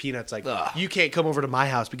allergic to peanuts. Like Ugh. you can't come over to my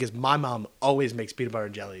house because my mom always makes peanut butter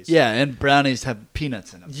and jellies. Yeah, and brownies have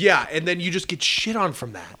peanuts in them. Yeah, and then you just get shit on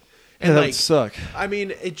from that. Yeah, And that like, would suck. I mean,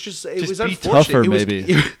 it just Just was be unfortunate. tougher, it was,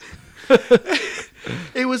 maybe.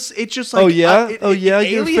 It was. It's just like Oh, yeah? it Oh, yeah?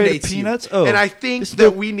 You're afraid of alienates you. peanuts? Oh. And I think It's that no-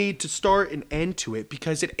 we need to start an end to it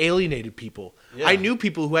because it alienated people. Yeah. I knew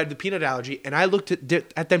people who had the peanut allergy, and I looked at them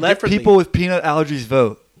Let differently. people with peanut allergies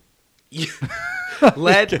vote.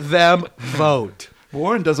 Let them vote.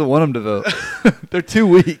 Warren doesn't want them to vote. They're too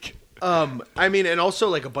weak. I mean, and also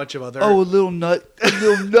like a bunch of other. Oh, a little nut. A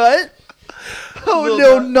little nut. Oh, a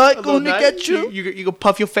little nut gonna get you. You gonna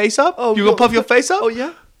puff your face up? Oh, you gonna puff your face up? Oh,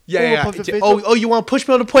 yeah? Yeah. puff your face Oh, up? oh, you want to push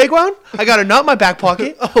me on the playground? I got a nut in my back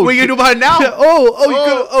pocket. What are you gonna do about it now? Yeah,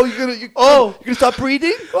 you're gonna stop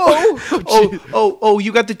breathing? Oh,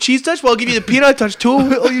 you got the cheese touch? Well, I'll give you the peanut touch too.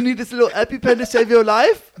 Oh, you need this little EpiPen to save your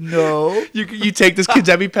life? No. You take this kid's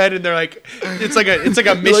EpiPen and they're like, it's like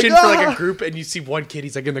a mission for like "Ah." a group, and you see one kid,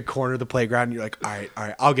 he's like in the corner of the playground, and you're like, all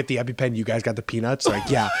right, I'll get the EpiPen. You guys got the peanuts? Like,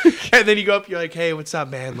 yeah. And then you go up, you're like, hey, what's up,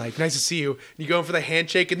 man? Like, nice to see you. And you go in for the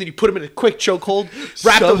handshake, and then you put him in a quick chokehold,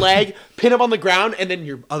 wrap the Shove- leg, pin him on the ground, and then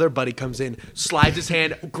your other buddy comes in, slides his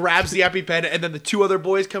hand, grabs the EpiPen, and then the two other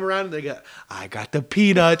boys come around and they go, I got the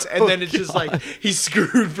peanuts, and then it's just like he's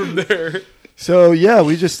screwed from there. So, yeah,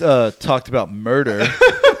 we just talked about murder.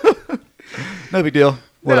 No big deal.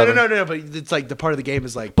 Whatever. No. But it's like the part of the game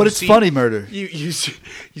is like, But you it's see- funny murder. You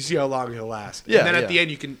see how long he'll last. Yeah, And then yeah. at the end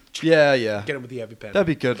you can Yeah. get him with the EpiPen. That'd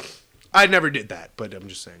be good. I never did that, but I'm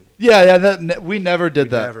just saying. Yeah. We never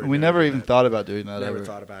did that. never- we never never did even that. thought about doing that Never ever.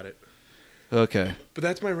 thought about it. Okay. But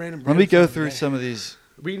that's my random. Let me go thought of through the day. some of these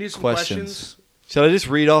We can do some questions. questions. Should I just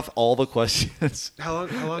read off all the questions? How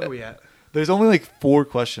long are we at? There's only like 4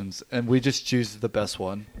 questions, and we just choose the best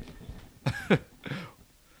one.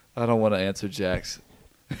 I don't want to answer Jack's.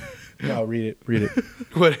 No, read it. Read it.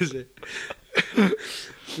 What is it?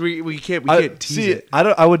 we can't tease see, it,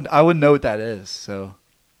 I wouldn't know what that is. So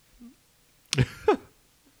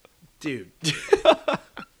dude.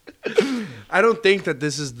 I don't think that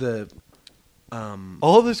this is the.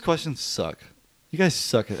 all of those questions suck. You guys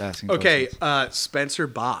suck at asking. Okay, questions. Spencer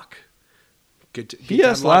Bach. He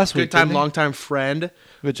asked last week, Good time, didn't he? long time friend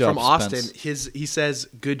Good job, from Austin. Spence. He says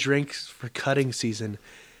good drinks for cutting season.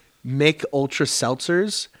 Mick Ultra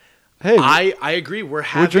Seltzers. Hey, I agree. We're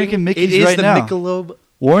drinking Mickey's It is right the now. Michelob.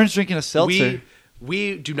 Warren's drinking a seltzer.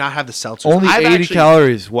 We do not have the seltzer. Only 80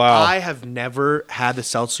 calories. Wow. I have never had the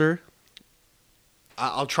seltzer.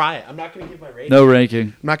 I'll try it. I'm not going to give my rating. No ranking.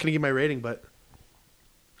 I'm not going to give my rating, but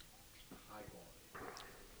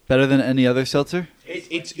Better than any other seltzer?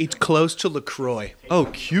 it's close to LaCroix. Oh,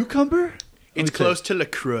 cucumber? It's close to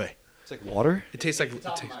LaCroix. It's like water? It tastes like.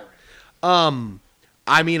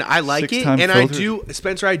 I mean, I like it, 6-time and filtered. I do,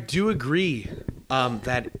 Spencer. I do agree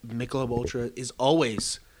that Michelob Ultra is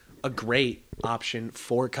always a great option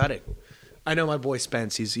for cutting. I know my boy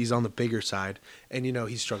Spence. He's on the bigger side, and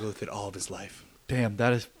he's struggled with it all of his life. Damn,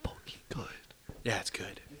 that is fucking good. Yeah, it's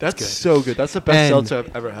good. That's good. so good. That's the best And- seltzer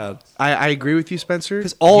I've ever had. I agree with you, Spencer.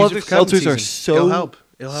 Because all Use other it for cutting seltzers are season. so It'll help.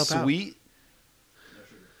 It'll help out. sweet.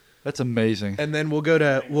 That's amazing. And then we'll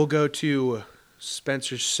go to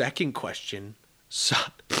Spencer's second question: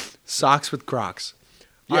 socks with Crocs.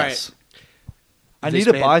 All Yes. I This need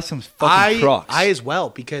to man- buy some fucking Crocs. I as well,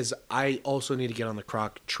 because I also need to get on the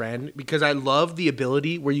Croc trend, because I love the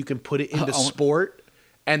ability where you can put it into sport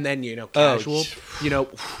and then casual.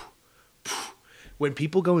 When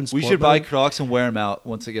people go in sport we should buy mode, Crocs and wear them out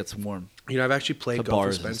once it gets warm. You know, I've actually played To golf with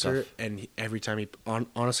bars and Spencer, stuff. and every time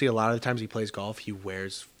honestly, a lot of the times he plays golf, he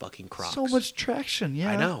wears fucking Crocs. So much traction,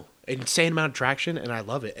 yeah. I know, insane amount of traction, and I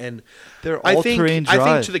love it. And They're I all-terrain think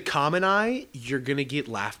drive. to the common eye, you're gonna get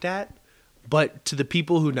laughed at, but to the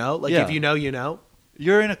people who know, like Yeah. if you know, you know,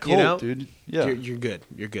 You're in a cold, know? dude. Yeah. you're good.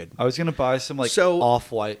 You're good. I was gonna buy some like So-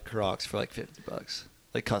 off-white Crocs for like $50,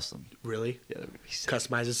 like custom. Really, Yeah, that would be sick.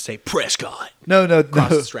 customize it. Say Prescott. No, Across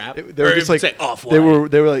no. the strap? They were Or just like say Off-White?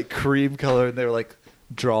 they were like cream color and they were like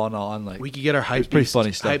drawn on like. We could get our hype pretty beast,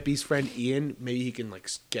 funny stuff. hype beast friend Ian. Maybe he can like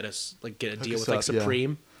get us like get a deal us with like up, yeah.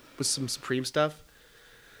 Supreme, with some Supreme stuff.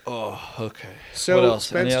 Oh, okay. So what else?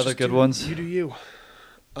 Spence, Any other just good do- ones? You do you.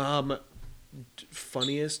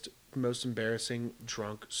 Funniest, most embarrassing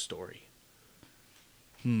drunk story.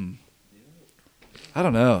 I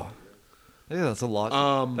don't know. Yeah, that's a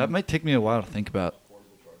lot. That might take me a while to think about.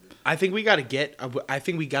 I think we got to get. I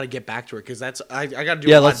think we got to get back to it because that's. I got to do.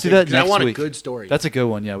 Yeah, a lot let's do of that things, 'cause next I want week. a good story. That's a good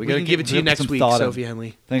one. Yeah, we gotta can give it to you put next some week, thought in. Sophie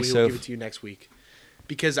Henley. Thanks, we will Soph. give it to you next week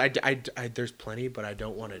because I there's plenty, but I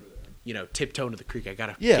don't want to tiptoe into the creek. I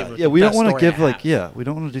gotta. Yeah, give it yeah. the We don't best want to story give I like have. yeah. We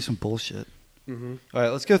don't want to do some bullshit. Mm-hmm. All right,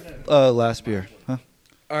 let's go. Last beer. Huh?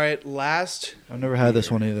 All right, last. I've never had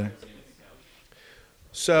this one either.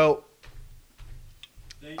 So.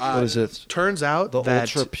 What is it? Turns out The that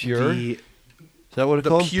Ultra Pure? the Is that what it's The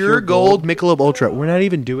called? pure gold Michelob Ultra. We're not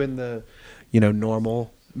even doing the,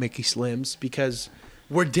 normal Mickey Slims because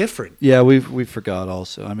we're different. Yeah, we forgot.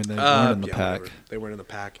 Also, I mean, they weren't in the Yeah, pack. whatever. They weren't in the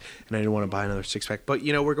pack, and I didn't want to buy another 6-pack. But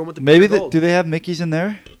we're going with the Maybe pure gold. do they have Mickey's in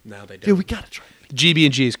there? No, they Dude, don't. we gotta try.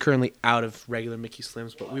 GB&G is currently out of regular Mickey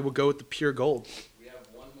Slims, but we will go with the pure gold. We have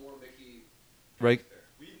one more Mickey. Right.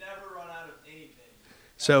 We never run out of anything.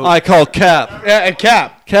 So I call Cap. and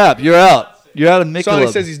Cap. Cap, you're out. You're out of Michelob. Sonny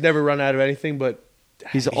says he's never run out of anything, but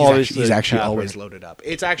He's always he's the actually capper. always loaded up.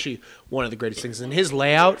 It's actually one of the greatest things. And his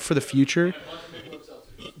layout for the future,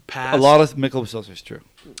 past, a lot of Michelob Seltzer is true.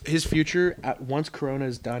 his future once Corona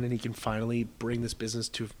is done and he can finally bring this business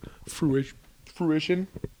to fruition.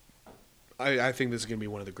 I think this is gonna be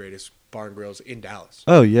one of the greatest bar and grills in Dallas.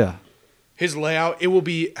 Oh yeah. His layout, it will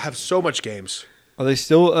have so much games. Are they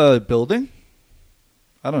still building?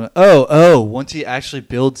 I don't know. Oh, once he actually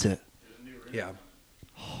builds it, Yeah.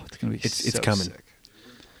 oh, it's gonna be. It's so coming. Sick.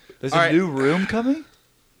 There's All a right. new room coming.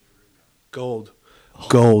 Gold.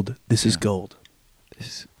 Gold. This is gold. This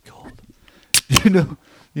is gold.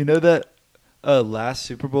 You know that last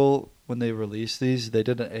Super Bowl when they released these, they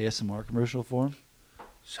did an ASMR commercial for him.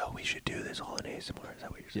 So we should do this all in ASMR. Is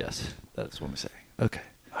that what you're saying? Yes, that's what I'm saying. Okay.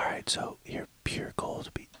 All right. So here, pure gold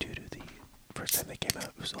will be due to the first time they came out.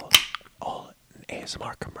 It was all an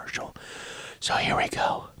ASMR commercial. So here we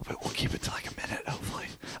go. But we'll keep it to like a minute, hopefully.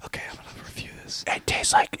 Okay, I'm gonna review this.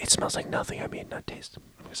 It smells like nothing. I mean, not taste.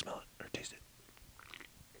 I'm gonna smell it or taste it.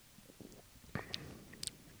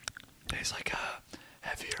 Tastes like a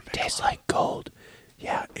heavier. Tastes like gold.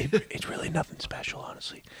 Yeah, it's really nothing special,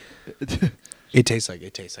 honestly. It tastes like a.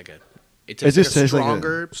 It just tastes like tastes like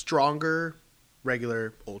a- stronger,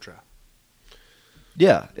 regular ultra.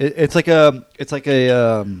 Yeah, it's like a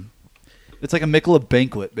Michelob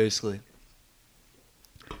banquet, basically.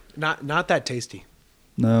 Not that tasty.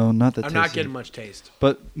 No, not that. I'm not tasty. getting much taste.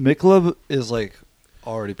 But Michelob is like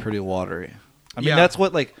already pretty watery. I mean, Yeah. that's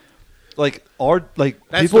what like our like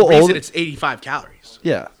That's people the reason older. it's 85 calories.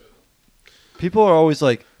 Yeah, people are always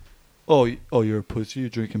like, oh, you're a pussy. You're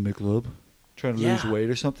drinking Michelob, trying to lose Yeah. weight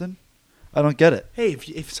or something. I don't get it. Hey,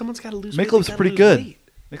 if someone's got to lose weight, Michelob's they gotta pretty lose good. weight.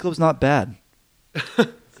 Michelob's not bad.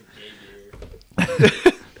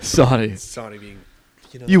 Sonny. Sonny being,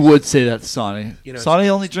 You would say that, Sonny. You know, Sonny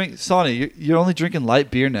only drink. Sonny, you're only drinking light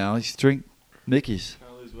beer now. You drink Mickey's.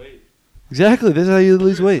 Trying to lose weight. Exactly. This is how you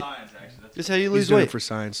lose weight. Science, actually. This is how you he's lose doing weight. it for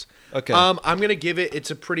science. Okay. I'm gonna give it. It's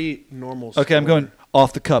a pretty normal. Okay, I'm score. going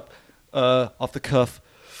off the cuff. Off the cuff.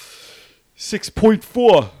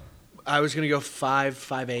 6.4. I was gonna go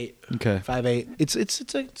 5.8. Okay. 5.8. It's good.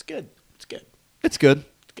 It's good. It's good.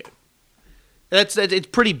 It's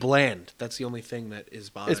pretty bland. That's the only thing that is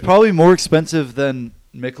bothering. It's probably more expensive than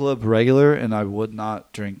Michelob regular, and I would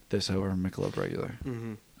not drink this over Michelob regular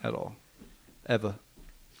Mm-hmm. at all, ever.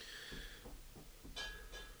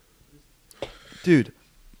 Dude,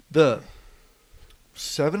 the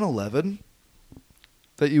 7-Eleven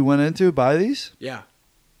that you went into to buy these, Yeah.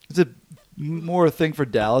 it's a more a thing for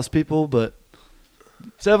Dallas people, but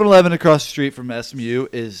 7-Eleven across the street from SMU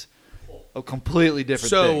is a completely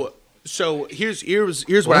different thing. So here's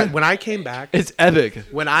what What? when I came back. It's epic.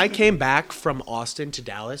 When I came back from Austin to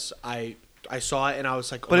Dallas, I saw it and I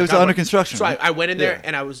was like, oh But my it was God, under what- construction, So right? I went in there Yeah.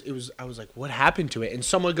 and I was like, what happened to it? And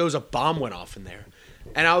someone goes, a bomb went off in there.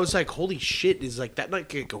 And I was like, holy shit, is like that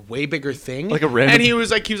like a way bigger thing? Like a random- And he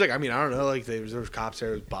was like, I mean, I don't know, like there was cops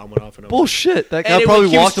there, his bomb went off and I was Bullshit. That And guy it probably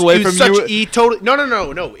was- he walked was- away he was from such- you. He totally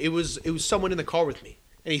no. It was someone in the car with me,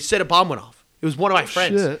 and he said a bomb went off. It was one of my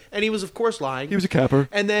friends, shit. and he was of course lying. He was a capper.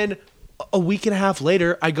 And then a week and a half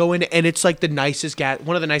later, I go in, and it's like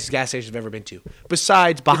one of the nicest gas stations I've ever been to.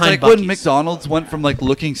 Besides It's behind like Buc-ee's. when McDonald's went from like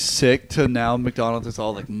looking sick to now McDonald's is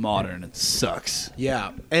all like modern. It sucks.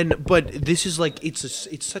 Yeah, but this is like it's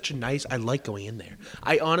such a nice. I like going in there.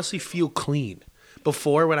 I honestly feel clean.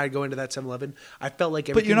 Before, when I go into that 7-Eleven, I felt like But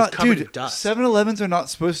everything you're was not, covered in dude. dust. 7-Elevens are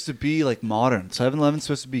not supposed to be like modern. 7-Eleven's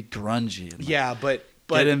supposed to be grungy. And, like, Yeah, but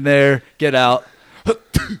get in there, get out.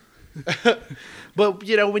 But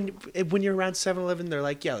you know, when you're around 7-Eleven, they're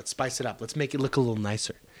like, yeah, let's spice it up. Let's make it look a little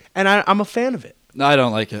nicer. And I'm a fan of it. No, I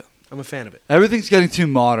don't like it. I'm a fan of it. Everything's getting too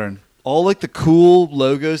modern. All like the cool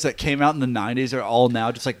logos that came out in the 90s are all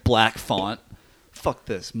now just like black font. Fuck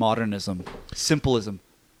this. Modernism. Simplism.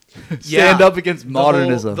 Stand up against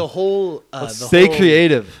modernism. The whole Stay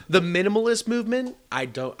creative. The minimalist movement. I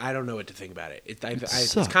don't know what to think about it.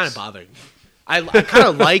 It's sucks. kind of bothering me. I kind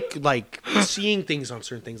of like seeing things on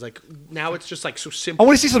certain things. Like now, it's just like so I simple.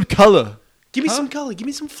 want to see some color. Give me some color. Give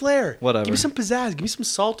me some flair. Whatever. Give me some pizzazz. Give me some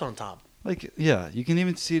salt on top. Like, yeah, you can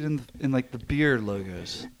even see it in like the beer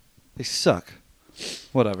logos. They suck.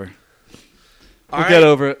 Whatever. We'll get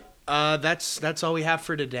over it. That's all we have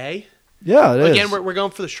for today. Yeah, it is. Again, we're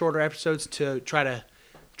going for the shorter episodes to try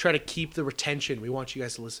to keep the retention. We want you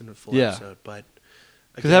guys to listen to the full episode, but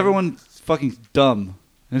Because again, everyone's fucking dumb.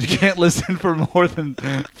 And you can't listen for more than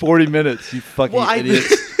 40 minutes, you fucking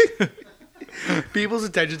idiots. people's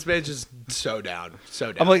attention span is just so down.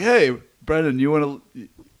 I'm like, hey, Brendan,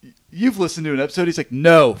 you've listened to an episode? He's like,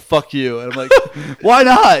 no, fuck you. And I'm like, why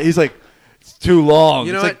not? He's like, it's too long.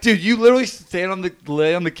 You know it's like, what? dude, you literally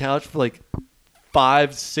lay on the couch for like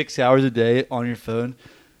 5-6 hours a day on your phone.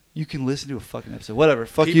 You can listen to a fucking episode. Whatever.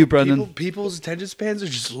 Fuck you, Brendan. People's attention spans are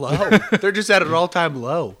just low. They're just at an all-time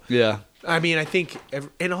low. Yeah. I mean, I think,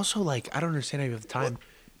 and also like, I don't understand how you have the time.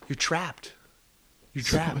 You're trapped. You're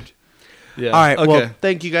trapped. Yeah. All right. Okay. Well,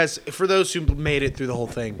 thank you guys for those who made it through the whole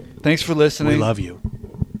thing. Thanks for listening. We love you,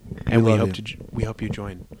 and we love hope you. we hope you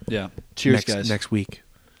join. Yeah. Cheers, guys. Next week.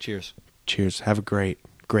 Cheers. Cheers. Have a great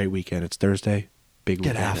weekend. It's Thursday. Big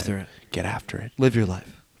Get weekend. after it. Get after it. Live your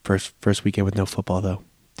life. First weekend with no football though.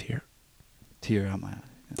 Tear. Tear out my eye.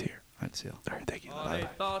 Tear. I'd seal. All right. Thank you. I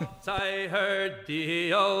thought I heard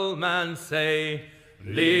the old man say,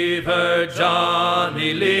 leave her,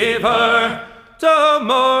 Johnny, leave her.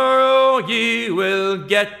 Tomorrow ye will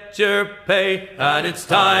get your pay, and it's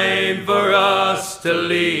time for us to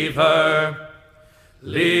leave her.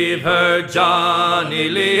 Leave her, Johnny,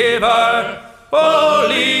 leave her. Oh,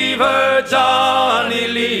 leave her, Johnny,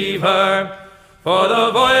 leave her. For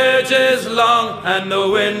the voyage is long and the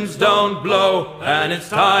winds don't blow, and it's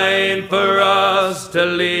time for us to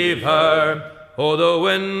leave her. Oh, the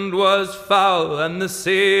wind was foul and the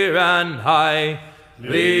sea ran high.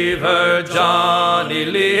 Leave her, Johnny,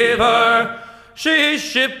 leave her. She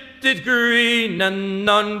shipped it green and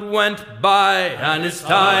none went by, and it's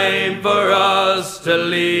time for us to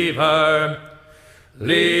leave her.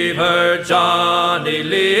 Leave her, Johnny,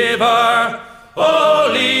 leave her. Oh,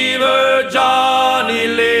 leave her, Johnny,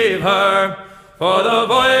 leave her. For the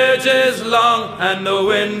voyage is long and the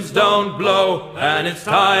winds don't blow, and it's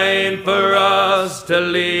time for us to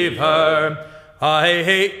leave her. I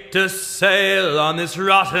hate to sail on this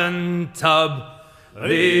rotten tub.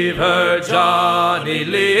 Leave her, Johnny,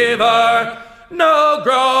 leave her. No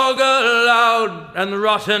grog allowed and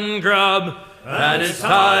rotten grub, and it's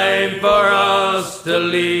time for us to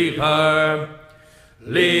leave her.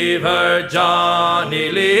 Leave her,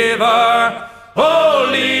 Johnny, leave her. Oh,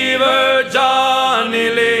 leave her, Johnny,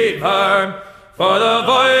 leave her. For the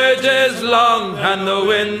voyage is long and the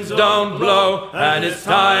winds don't blow, and it's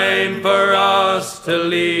time for us to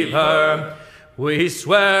leave her. We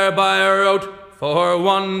swear by our oath for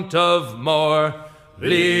want of more.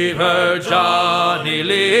 Leave her, Johnny,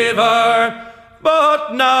 leave her.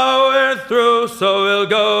 But now we're through, so we'll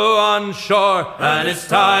go on shore, and it's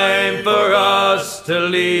time for us to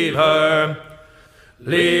leave her.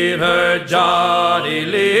 Leave her, Johnny,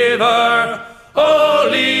 leave her. Oh,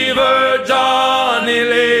 leave her, Johnny,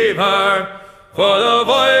 leave her. For the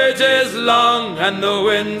voyage is long and the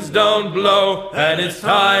winds don't blow, and it's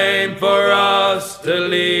time for us to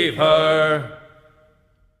leave her.